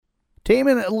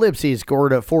Taman Lipsy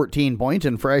scored 14 points,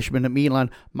 and freshman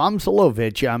Milan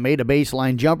Momcilovic made a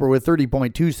baseline jumper with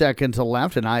 30.2 seconds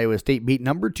left, and Iowa State beat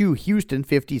number 2 Houston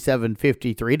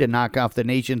 57-53 to knock off the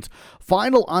nation's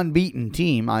final unbeaten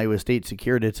team. Iowa State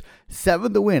secured its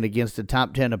 7th win against a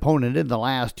top 10 opponent in the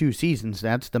last 2 seasons.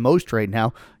 That's the most right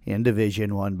now in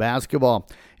Division I basketball.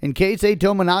 In Keisei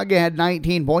Tominaga had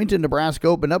 19 points, and Nebraska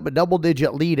opened up a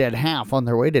double-digit lead at half on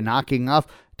their way to knocking off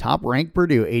top-ranked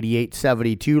Purdue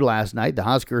 88-72 last night. The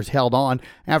Huskers held on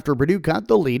after Purdue cut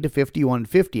the lead to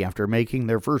 51-50 after making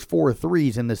their first 4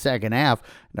 threes in the second half.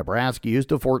 Nebraska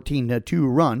used a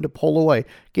 14-2 run to pull away,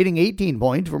 getting 18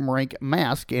 points from Rank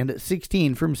Mask and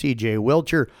 16 from C.J.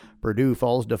 Wilcher. Purdue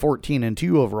falls to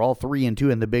 14-2 overall,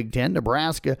 3-2 in the Big Ten.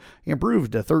 Nebraska improves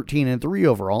to 13-3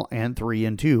 overall and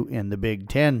 3-2 in the Big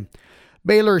Ten.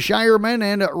 Baylor Shireman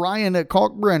and Ryan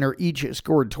Kalkbrenner each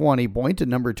scored 20 points, and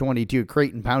number 22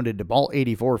 Creighton pounded the ball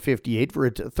 84-58 for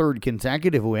its 3rd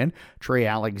consecutive win. Trey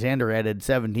Alexander added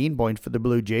 17 points for the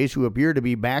Blue Jays, who appear to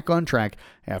be back on track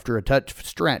after a tough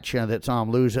stretch that saw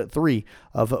them lose 3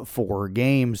 of 4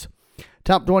 games.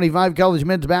 Top 25 college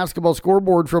men's basketball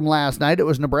scoreboard from last night. It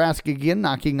was Nebraska again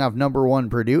knocking off number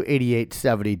 1 Purdue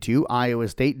 88-72. Iowa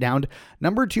State downed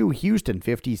number 2 Houston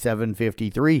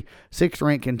 57-53.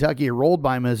 6th-ranked Kentucky rolled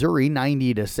by Missouri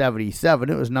 90-77.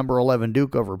 It was number 11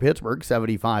 Duke over Pittsburgh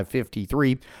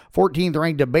 75-53.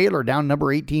 14th-ranked Baylor down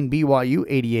number 18 BYU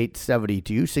 88-72.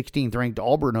 16th-ranked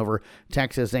Auburn over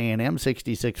Texas A&M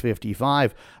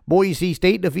 66-55. Boise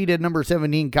State defeated number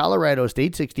 17 Colorado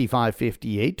State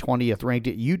 65-58. 20th-ranked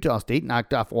Utah State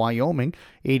knocked off Wyoming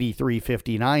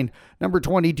 83-59. Number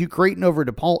 22 Creighton over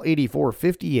DePaul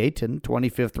 84-58, and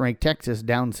 25th-ranked Texas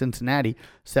down Cincinnati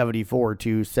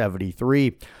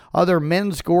 74-73. Other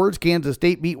men's scores: Kansas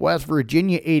State beat West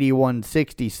Virginia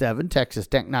 81-67. Texas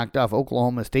Tech knocked off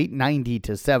Oklahoma State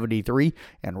 90-73,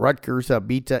 and Rutgers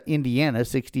beat Indiana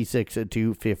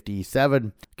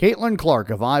 66-57. Caitlin Clark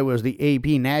of Iowa was the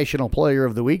AP National Player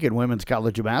of the Week in women's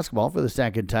college basketball for the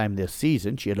 2nd time this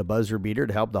season. She had a buzzer beater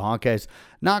to help the Hawkeyes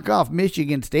knock off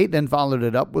Michigan State, then followed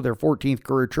it up with her 14th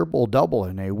career triple-double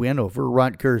in a win over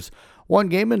Rutgers. One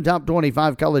game in top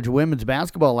 25 college women's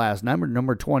basketball last night.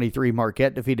 Number 23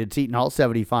 Marquette defeated Seton Hall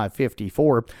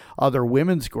 75-54. Other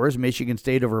women's scores: Michigan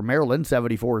State over Maryland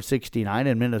 74-69,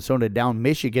 and Minnesota down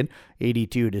Michigan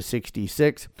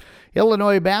 82-66.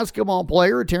 Illinois basketball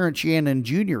player Terrence Shannon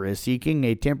Jr. is seeking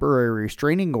a temporary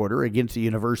restraining order against the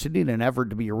university in an effort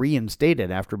to be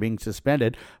reinstated after being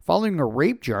suspended following a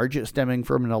rape charge stemming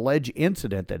from an alleged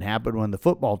incident that happened when the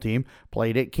football team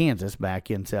played at Kansas back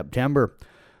in September.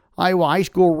 Iowa High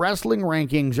School wrestling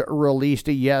rankings released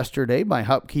yesterday by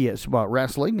Hupkey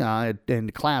Wrestling.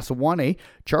 In Class 1A,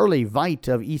 Charlie Veit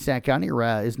of Esac County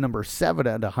is number 7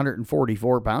 at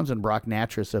 144 pounds, and Brock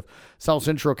Natras of South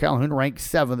Central Calhoun ranked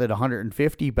 7th at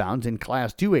 150 pounds. In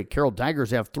Class 2A, Carroll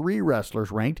Tigers have 3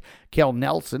 wrestlers ranked. Kel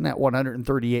Nelson at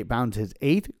 138 pounds is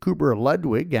 8th. Cooper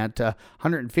Ludwig at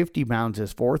 150 pounds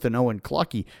is 4th, and Owen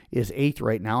Clucky is 8th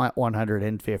right now at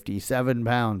 157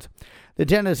 pounds. The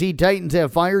Tennessee Titans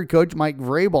have fired coach Mike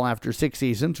Vrabel after 6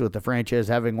 seasons, with the franchise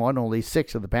having won only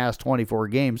 6 of the past 24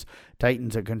 games.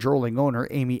 Titans controlling owner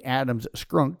Amy Adams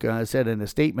Strunk said in a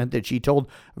statement that she told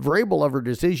Vrabel of her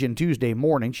decision Tuesday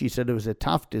morning. She said it was a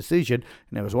tough decision,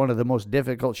 and it was one of the most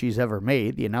difficult she's ever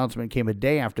made. The announcement came a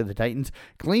day after the Titans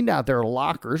cleaned out their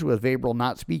lockers, with Vrabel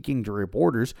not speaking to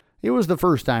reporters. It was the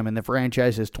first time in the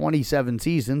franchise's 27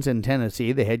 seasons in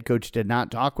Tennessee the head coach did not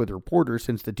talk with reporters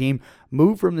since the team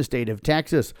moved from the state of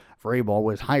Texas. Vrabel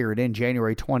was hired in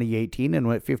January 2018 and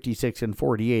went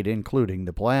 56-48, including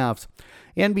the playoffs.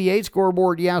 NBA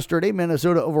scoreboard yesterday: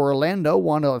 Minnesota over Orlando,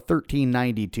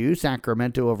 113-92.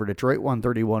 Sacramento over Detroit,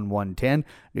 131-110.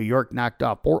 New York knocked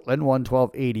off Portland,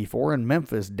 112-84, and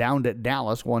Memphis downed at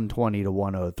Dallas,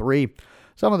 120-103.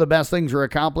 Some of the best things are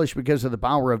accomplished because of the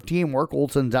power of teamwork.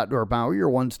 Olson's Outdoor Power, your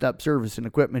one-stop service and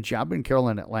equipment shop in Carroll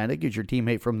and Atlantic, is your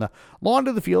teammate from the lawn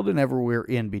to the field and everywhere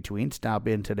in between. Stop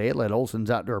in today. Let Olson's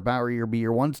Outdoor Power be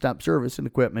your one-stop service and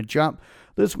equipment shop.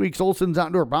 This week's Olson's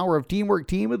Outdoor Power of Teamwork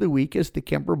Team of the Week is the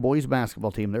Kemper boys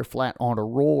basketball team. They're flat on a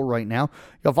roll right now.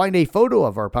 You'll find a photo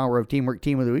of our Power of Teamwork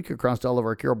Team of the Week across all of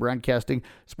our Carroll Broadcasting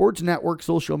Sports Network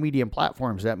social media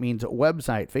platforms. That means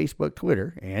website, Facebook,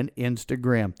 Twitter, and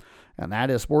Instagram. And that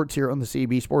is sports here on the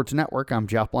CB Sports Network. I'm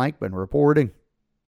Jeff Blankman reporting.